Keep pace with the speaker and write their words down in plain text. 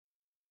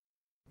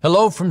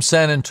Hello from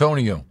San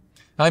Antonio.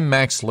 I'm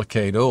Max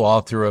Lucado,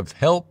 author of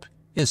Help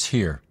is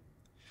Here.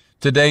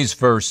 Today's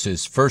verse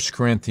is 1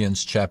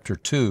 Corinthians chapter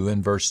 2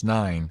 and verse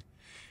 9,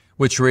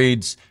 which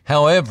reads,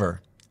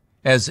 "However,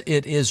 as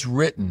it is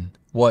written,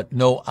 what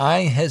no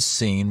eye has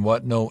seen,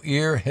 what no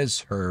ear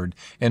has heard,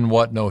 and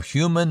what no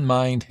human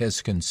mind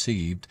has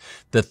conceived,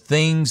 the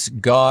things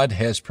God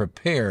has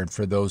prepared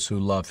for those who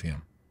love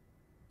Him."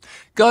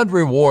 God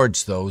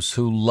rewards those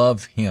who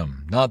love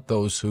Him, not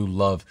those who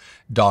love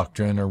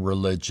doctrine or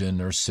religion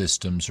or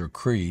systems or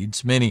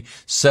creeds. Many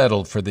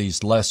settle for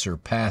these lesser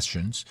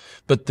passions,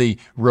 but the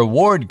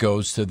reward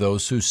goes to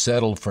those who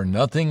settle for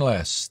nothing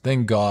less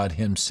than God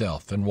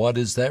Himself. And what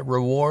is that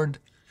reward?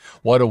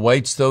 What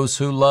awaits those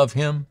who love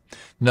Him?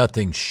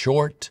 Nothing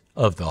short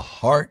of the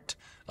heart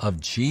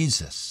of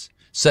Jesus.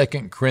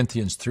 2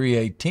 Corinthians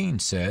 3:18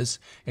 says,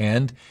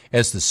 "And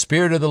as the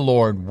Spirit of the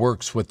Lord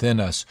works within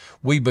us,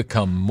 we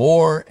become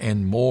more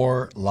and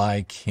more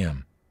like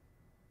Him."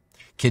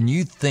 Can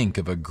you think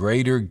of a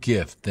greater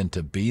gift than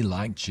to be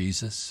like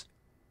Jesus?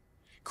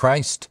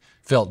 Christ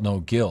felt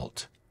no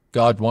guilt.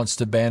 God wants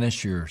to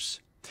banish yours.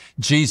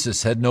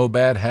 Jesus had no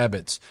bad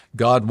habits.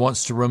 God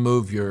wants to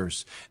remove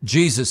yours.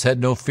 Jesus had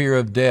no fear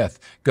of death.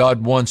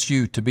 God wants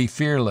you to be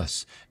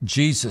fearless.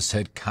 Jesus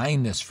had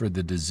kindness for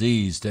the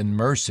diseased and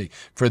mercy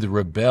for the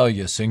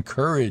rebellious and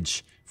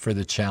courage for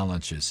the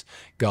challenges.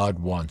 God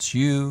wants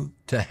you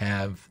to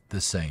have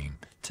the same.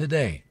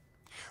 Today,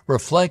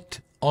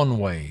 reflect on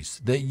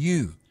ways that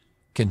you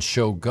can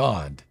show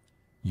God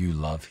you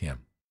love Him.